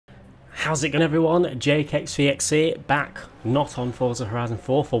How's it going everyone? JakeXVX here, back not on Forza Horizon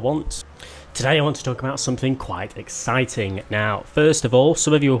 4 for once. Today I want to talk about something quite exciting. Now, first of all,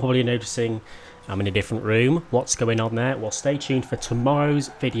 some of you are probably noticing I'm in a different room. What's going on there? Well, stay tuned for tomorrow's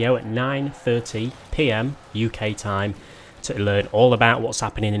video at 9:30 PM UK time to learn all about what's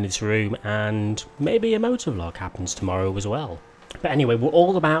happening in this room, and maybe a motovlog happens tomorrow as well. But anyway, we're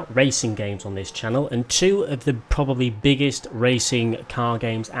all about racing games on this channel, and two of the probably biggest racing car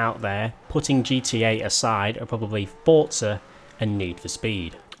games out there, putting GTA aside, are probably Forza and Need for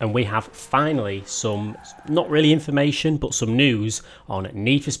Speed. And we have finally some, not really information, but some news on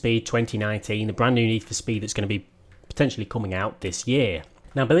Need for Speed 2019, the brand new Need for Speed that's going to be potentially coming out this year.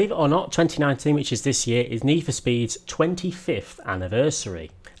 Now, believe it or not, 2019, which is this year, is Need for Speed's 25th anniversary.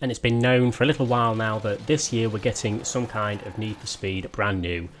 And it's been known for a little while now that this year we're getting some kind of Need for Speed brand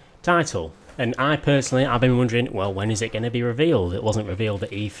new title. And I personally, I've been wondering, well, when is it going to be revealed? It wasn't revealed at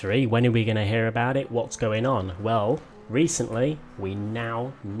E3. When are we going to hear about it? What's going on? Well, recently, we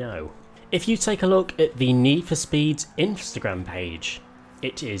now know. If you take a look at the Need for Speed's Instagram page,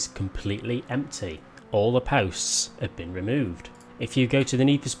 it is completely empty. All the posts have been removed. If you go to the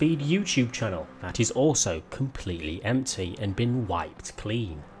Need for Speed YouTube channel, that is also completely empty and been wiped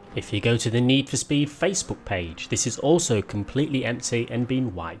clean. If you go to the Need for Speed Facebook page, this is also completely empty and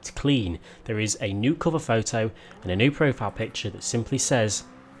been wiped clean. There is a new cover photo and a new profile picture that simply says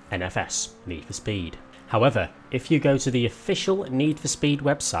NFS, Need for Speed. However, if you go to the official Need for Speed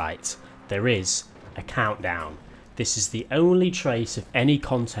website, there is a countdown. This is the only trace of any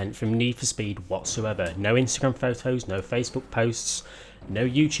content from Need for Speed whatsoever. No Instagram photos, no Facebook posts, no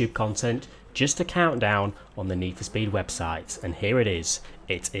YouTube content, just a countdown on the Need for Speed website. And here it is.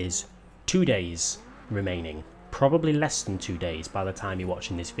 It is 2 days remaining. Probably less than 2 days by the time you're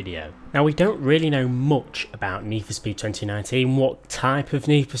watching this video. Now, we don't really know much about Need for Speed 2019, what type of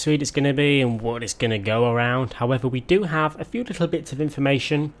Need for Speed it's going to be and what it's going to go around. However, we do have a few little bits of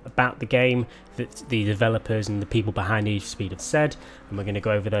information about the game that the developers and the people behind Need for Speed have said, and we're going to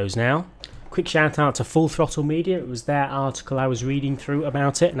go over those now. Quick shout out to Full Throttle Media. It was their article I was reading through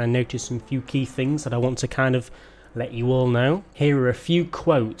about it, and I noticed some few key things that I want to kind of let you all know. Here are a few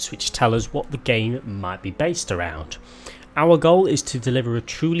quotes which tell us what the game might be based around. Our goal is to deliver a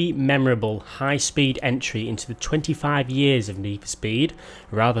truly memorable high-speed entry into the 25 years of Need for Speed,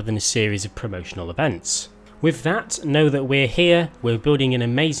 rather than a series of promotional events. With that, know that we're here, we're building an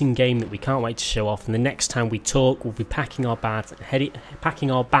amazing game that we can't wait to show off, and the next time we talk, we'll be packing our bags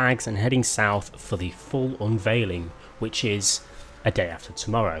and heading south for the full unveiling, which is a day after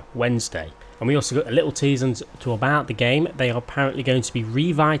tomorrow, Wednesday. And we also got a little teaser to about the game. They are apparently going to be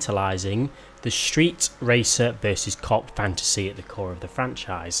revitalising the street racer versus cop fantasy at the core of the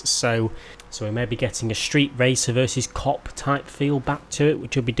franchise. So we may be getting a street racer versus cop type feel back to it,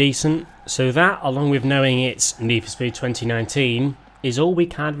 which will be decent. So that, along with knowing it's Need for Speed 2019, is all we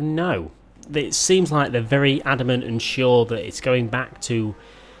kind of know. It seems like they're very adamant and sure that it's going back to...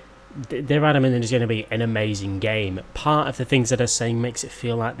 They're adamant that it's going to be an amazing game. Part of the things that they're saying makes it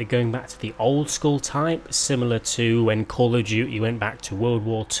feel like they're going back to the old school type, similar to when Call of Duty went back to World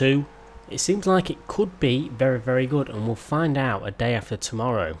War II. It seems like it could be very, very good, and we'll find out a day after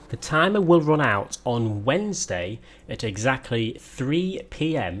tomorrow. The timer will run out on Wednesday at exactly 3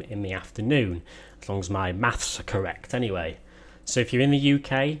 PM in the afternoon, as long as my maths are correct anyway. So if you're in the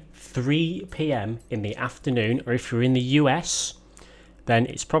UK, 3 PM in the afternoon, or if you're in the US, then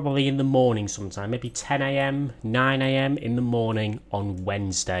it's probably in the morning sometime, maybe 10 AM, 9 AM in the morning on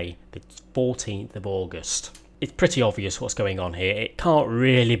Wednesday, the 14th of August. It's pretty obvious what's going on here. It can't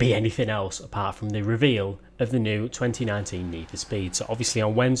really be anything else apart from the reveal of the new 2019 Need for Speed. So obviously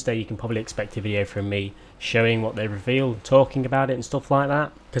on Wednesday you can probably expect a video from me showing what they revealed, talking about it and stuff like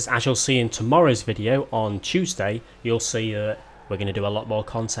that. Because as you'll see in tomorrow's video on Tuesday, you'll see that we're going to do a lot more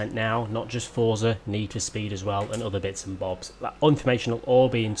content now, not just Forza, Need for Speed as well, and other bits and bobs. That information will all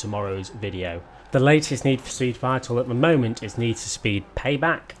be in tomorrow's video. The latest Need for Speed title at the moment is Need for Speed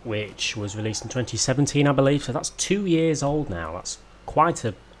Payback, which was released in 2017, I believe, so that's 2 years old now. That's quite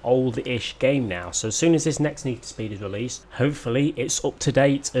a old-ish game now. So as soon as this next Need for Speed is released, hopefully it's up to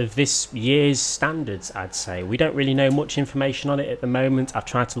date of this year's standards, I'd say. We don't really know much information on it at the moment. I've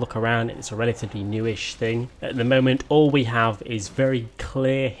tried to look around. It's a relatively newish thing. At the moment, all we have is very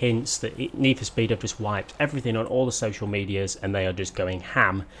clear hints that Need for Speed have just wiped everything on all the social medias, and they are just going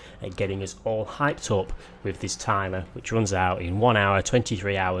ham at getting us all hyped up with this timer, which runs out in 1 hour,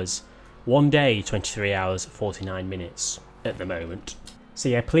 23 hours, 1 day, 23 hours, 49 minutes at the moment. So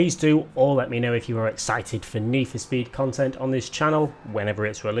yeah, please do all let me know if you are excited for Need for Speed content on this channel whenever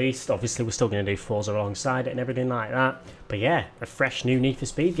it's released. Obviously we're still going to do Forza alongside it and everything like that. But yeah, a fresh new Need for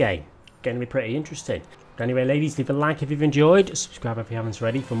Speed game. going to be pretty interesting. Anyway, ladies, leave a like if you've enjoyed, subscribe if you haven't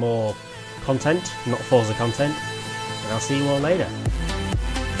already for more content, not Forza content, and I'll see you all later.